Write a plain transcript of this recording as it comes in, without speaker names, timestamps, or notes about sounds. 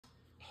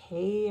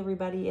Hey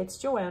everybody, it's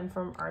Joanne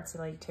from Artsy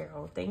Light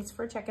Tarot. Thanks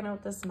for checking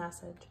out this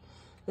message.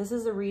 This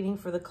is a reading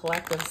for the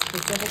collective,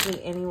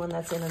 specifically anyone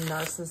that's in a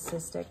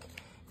narcissistic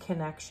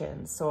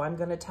connection. So I'm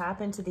going to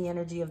tap into the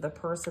energy of the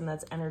person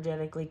that's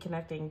energetically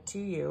connecting to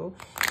you.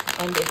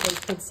 And if they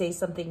could say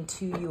something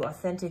to you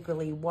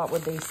authentically, what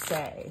would they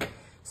say?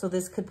 So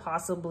this could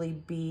possibly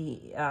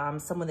be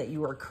someone that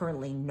you are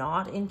currently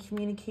not in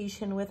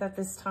communication with at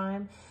this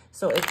time.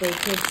 So if they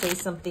could say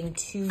something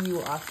to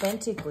you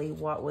authentically,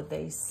 what would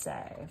they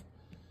say?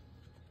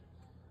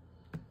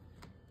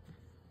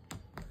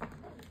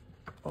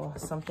 Oh,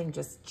 something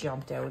just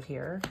jumped out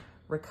here.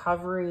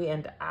 Recovery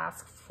and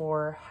ask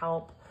for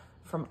help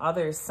from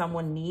others.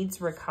 Someone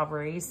needs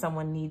recovery.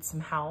 Someone needs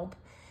some help,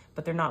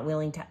 but they're not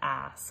willing to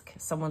ask.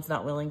 Someone's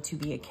not willing to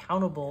be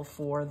accountable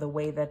for the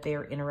way that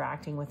they're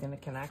interacting within a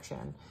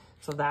connection.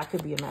 So that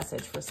could be a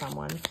message for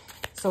someone.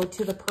 So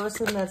to the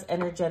person that's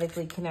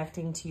energetically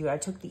connecting to you, I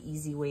took the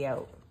easy way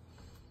out.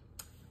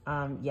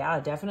 Yeah,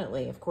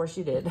 definitely. Of course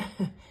you did.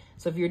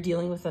 So if you're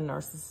dealing with a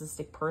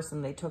narcissistic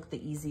person, they took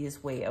the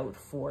easiest way out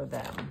for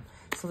them.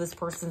 So this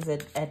person's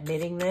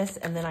admitting this,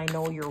 and then I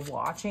know you're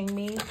watching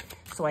me.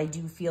 So I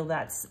do feel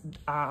that's...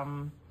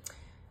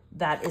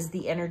 that is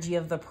the energy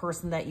of the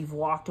person that you've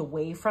walked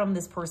away from.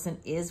 This person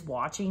is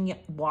watching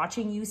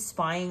you,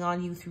 spying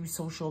on you through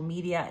social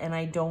media, and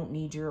I don't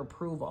need your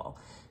approval.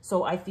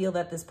 So I feel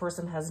that this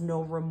person has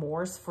no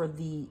remorse for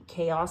the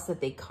chaos that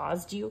they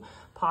caused you,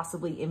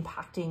 possibly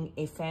impacting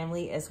a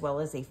family as well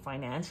as a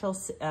financial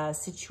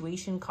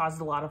situation,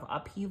 caused a lot of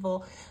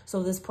upheaval.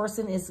 So this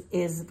person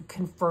is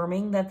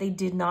confirming that they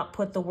did not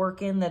put the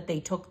work in, that they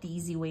took the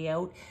easy way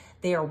out.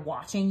 They are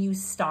watching you,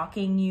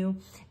 stalking you,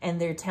 and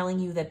they're telling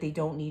you that they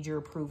don't need your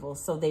approval.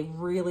 So they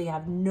really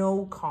have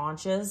no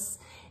consciousness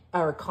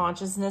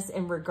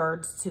in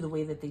regards to the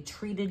way that they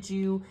treated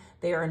you.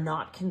 They are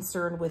not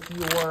concerned with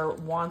your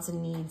wants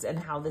and needs and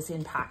how this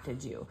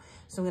impacted you.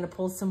 So I'm going to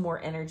pull some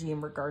more energy in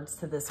regards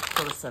to this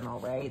person, all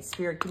right?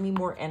 Spirit, give me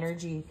more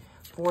energy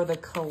for the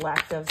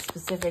collective,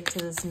 specific to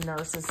this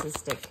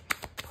narcissistic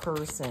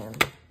person.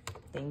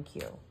 Thank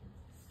you.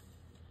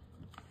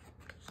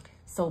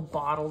 So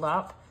bottled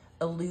up.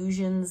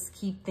 Illusions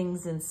keep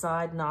things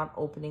inside, not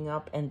opening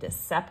up, and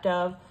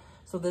deceptive.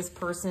 So this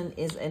person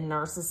is a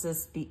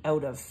narcissist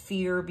out of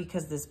fear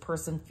because this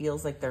person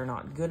feels like they're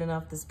not good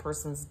enough. This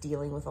person's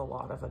dealing with a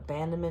lot of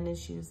abandonment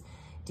issues,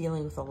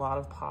 dealing with a lot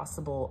of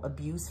possible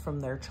abuse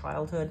from their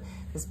childhood.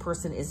 This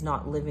person is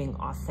not living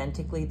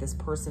authentically. This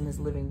person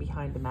is living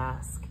behind a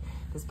mask.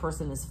 This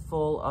person is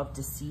full of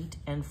deceit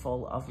and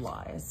full of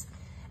lies.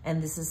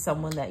 And this is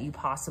someone that you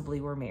possibly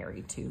were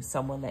married to,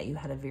 someone that you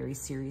had a very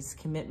serious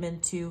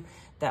commitment to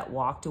that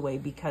walked away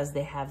because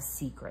they have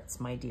secrets,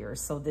 my dear.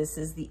 So this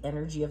is the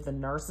energy of the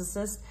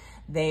narcissist.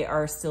 They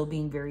are still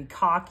being very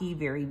cocky,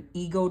 very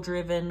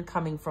ego-driven,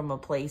 coming from a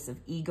place of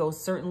ego,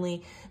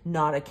 certainly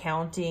not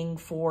accounting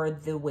for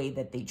the way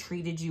that they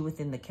treated you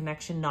within the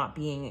connection, not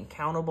being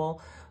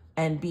accountable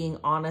and being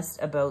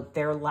honest about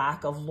their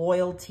lack of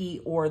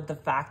loyalty or the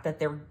fact that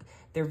they're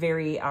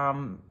very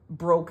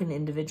broken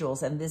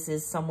individuals. And this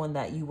is someone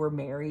that you were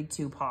married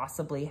to,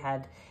 possibly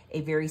had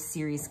a very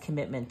serious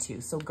commitment to.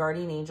 So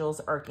guardian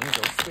angels,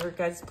 archangels, spirit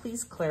guides,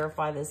 please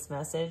clarify this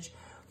message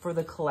for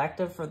the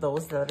collective, for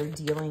those that are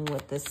dealing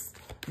with this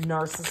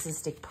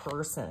narcissistic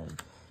person.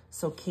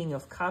 So King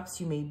of Cups,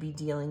 you may be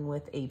dealing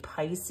with a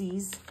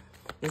Pisces.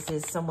 This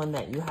is someone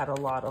that you had a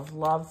lot of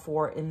love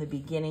for in the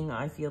beginning.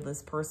 I feel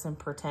this person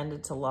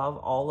pretended to love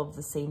all of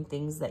the same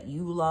things that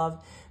you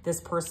love. This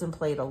person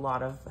played a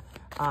lot of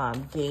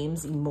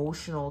games,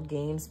 emotional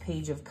games,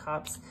 Page of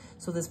Cups.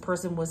 So this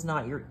person was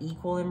not your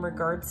equal in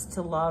regards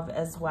to love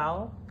as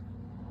well.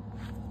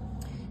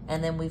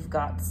 And then we've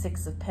got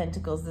Six of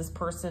Pentacles. This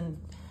person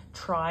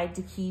tried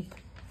to keep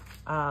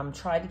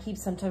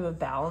some type of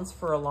balance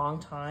for a long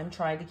time,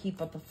 tried to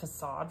keep up the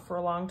facade for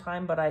a long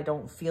time, but I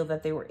don't feel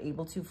that they were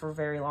able to for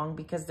very long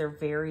because they're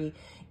very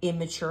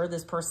immature.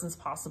 This person's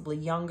possibly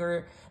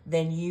younger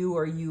than you,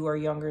 or you are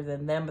younger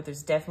than them, but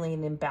there's definitely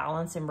an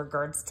imbalance in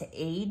regards to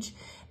age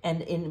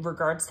and in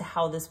regards to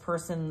how this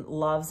person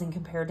loves and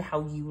compared to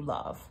how you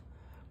love,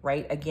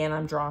 right? Again,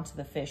 I'm drawn to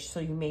the fish, so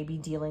you may be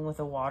dealing with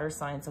a water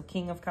sign. So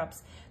King of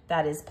Cups,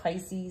 that is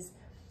Pisces.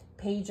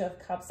 Page of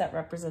Cups, that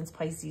represents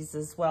Pisces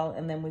as well.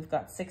 And then we've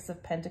got Six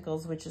of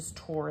Pentacles, which is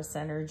Taurus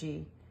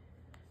energy.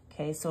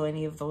 Okay, so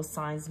any of those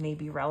signs may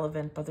be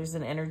relevant, but there's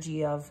an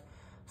energy of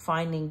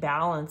finding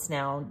balance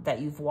now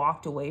that you've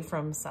walked away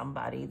from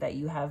somebody, that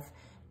you have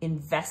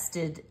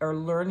invested or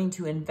learning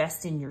to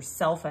invest in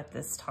yourself at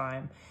this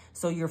time.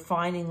 So you're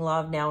finding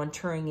love now and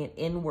turning it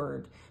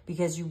inward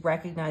because you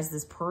recognize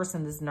this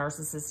person, this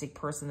narcissistic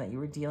person that you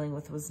were dealing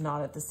with, was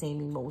not at the same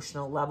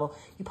emotional level.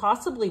 You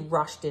possibly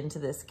rushed into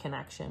this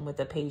connection with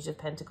the Page of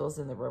Pentacles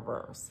in the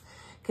reverse,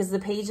 because the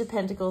Page of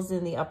Pentacles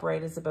in the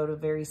upright is about a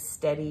very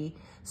steady,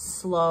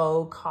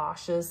 slow,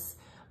 cautious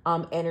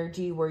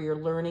energy where you're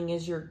learning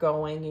as you're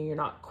going and you're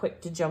not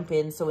quick to jump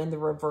in. So in the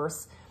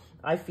reverse,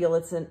 I feel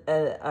it's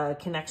a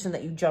connection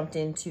that you jumped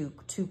into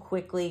too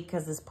quickly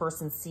because this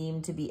person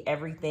seemed to be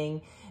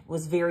everything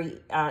was very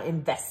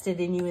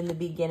invested in you in the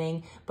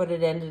beginning, but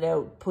it ended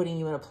up putting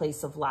you in a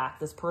place of lack.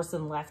 This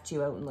person left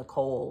you out in the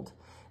cold.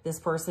 This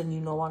person you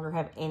no longer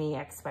have any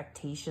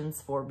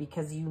expectations for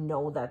because you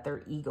know that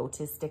they're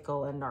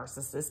egotistical and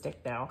narcissistic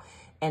now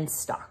and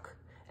stuck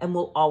and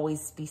will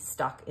always be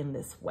stuck in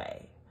this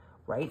way,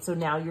 right? So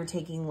now you're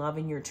taking love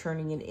and you're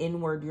turning it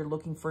inward. You're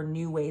looking for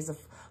new ways of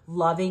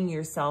loving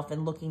yourself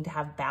and looking to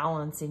have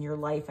balance in your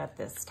life at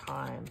this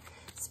time.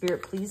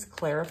 Spirit, please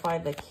clarify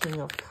the King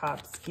of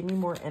Cups. Give me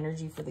more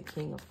energy for the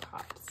King of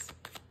Cups.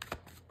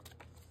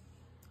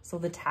 So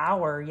the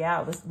Tower,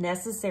 yeah, it was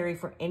necessary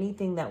for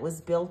anything that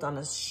was built on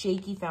a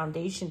shaky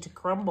foundation to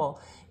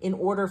crumble in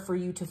order for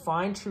you to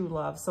find true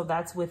love. So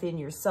that's within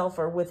yourself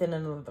or within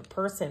another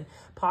person.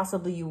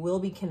 Possibly you will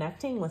be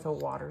connecting with a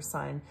water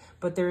sign,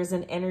 but there is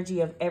an energy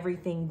of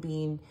everything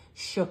being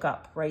shook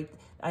up, right?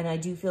 And I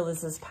do feel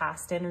this is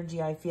past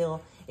energy. I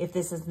feel if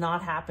this has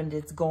not happened,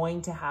 it's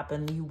going to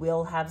happen. You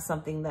will have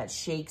something that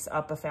shakes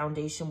up a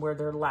foundation where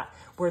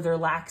there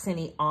lacks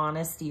any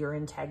honesty or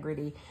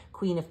integrity.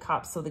 Queen of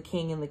Cups, so the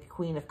King and the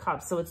Queen of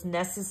Cups. So it's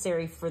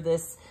necessary for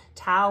this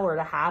Tower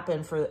to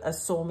happen, for a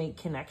soulmate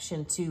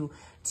connection to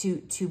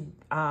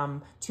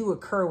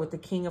occur with the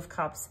King of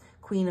Cups,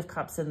 Queen of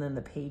Cups, and then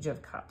the Page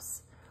of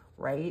Cups,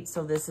 right?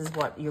 So this is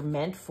what you're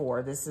meant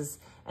for. This is,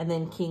 and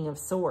then King of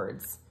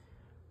Swords.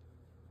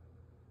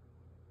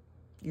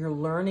 You're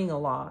learning a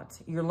lot.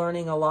 You're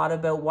learning a lot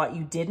about what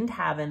you didn't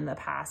have in the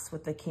past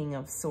with the King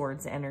of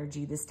Swords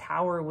energy. This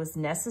Tower was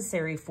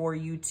necessary for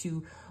you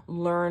to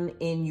learn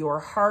in your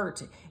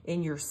heart,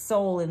 in your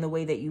soul, in the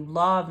way that you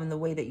love, in the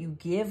way that you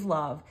give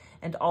love,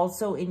 and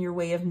also in your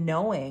way of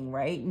knowing,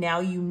 right? Now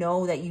you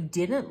know that you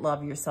didn't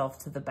love yourself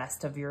to the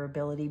best of your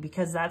ability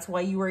because that's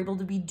why you were able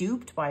to be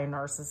duped by a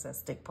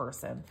narcissistic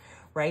person,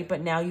 right?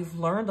 But now you've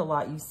learned a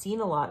lot, you've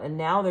seen a lot, and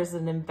now there's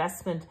an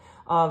investment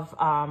of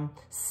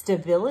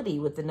stability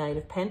with the Knight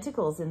of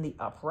Pentacles in the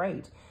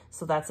upright.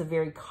 So that's a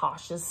very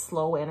cautious,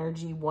 slow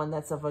energy, one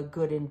that's of a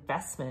good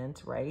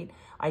investment, right?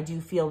 I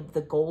do feel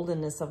the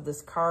goldenness of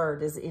this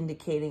card is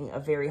indicating a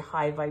very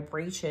high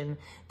vibration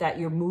that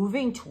you're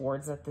moving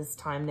towards at this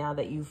time now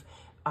that you've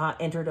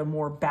entered a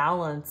more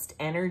balanced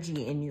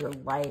energy in your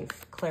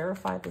life.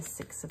 Clarify the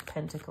Six of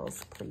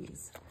Pentacles,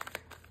 please.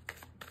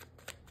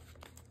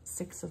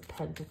 Six of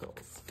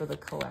Pentacles for the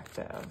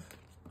collective.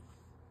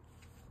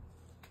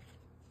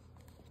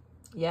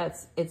 Yeah,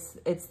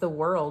 it's the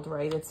world,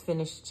 right? It's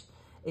finished.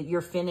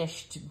 You're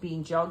finished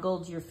being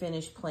juggled. You're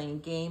finished playing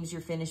games.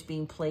 You're finished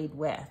being played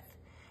with,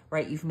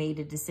 right? You've made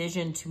a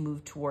decision to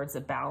move towards a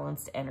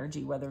balanced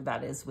energy, whether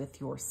that is with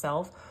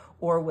yourself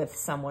or with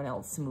someone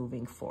else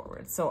moving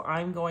forward. So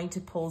I'm going to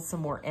pull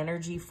some more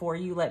energy for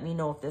you. Let me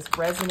know if this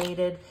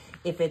resonated,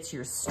 if it's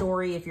your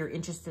story, if you're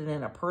interested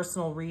in a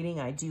personal reading.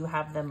 I do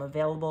have them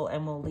available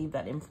and we'll leave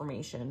that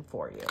information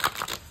for you.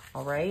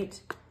 All right.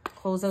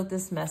 Close out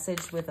this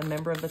message with a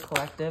member of the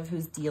collective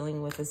who's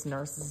dealing with this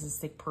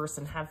narcissistic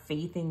person. Have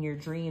faith in your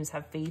dreams.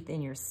 Have faith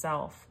in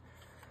yourself.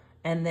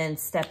 And then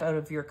step out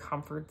of your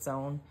comfort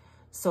zone.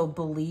 So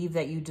believe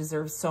that you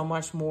deserve so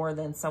much more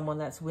than someone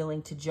that's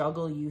willing to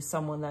juggle you,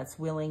 someone that's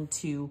willing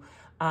to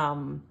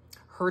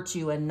hurt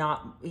you and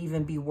not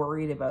even be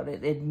worried about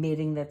it,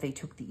 admitting that they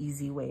took the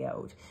easy way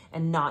out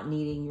and not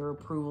needing your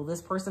approval.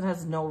 This person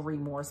has no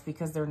remorse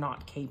because they're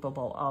not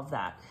capable of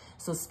that.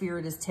 So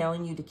Spirit is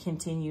telling you to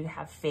continue to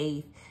have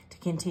faith, to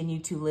continue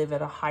to live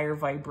at a higher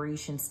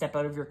vibration, step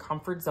out of your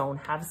comfort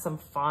zone, have some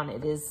fun.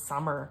 It is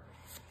summer.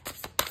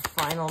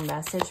 Final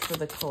message for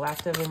the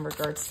collective in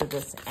regards to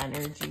this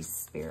energy,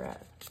 Spirit.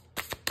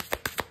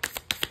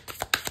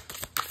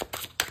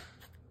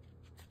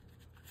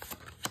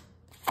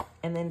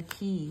 And then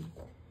key,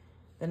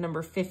 the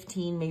number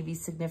 15 may be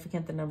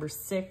significant, the number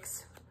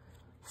 6,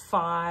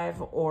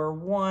 5, or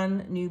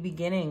 1, new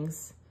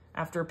beginnings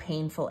after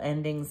painful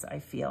endings, I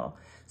feel.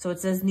 So it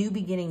says new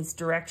beginnings,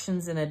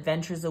 directions, and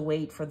adventures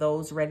await for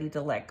those ready to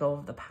let go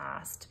of the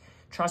past.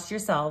 Trust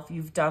yourself.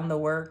 You've done the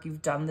work.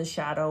 You've done the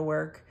shadow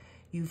work.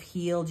 You've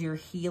healed. You're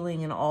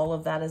healing, and all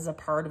of that is a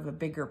part of a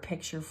bigger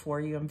picture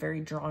for you. I'm very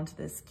drawn to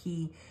this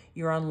key.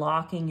 You're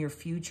unlocking your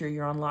future.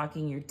 You're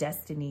unlocking your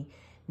destiny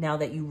now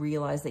that you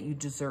realize that you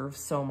deserve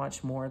so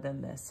much more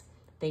than this.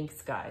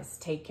 Thanks, guys.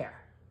 Take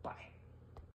care.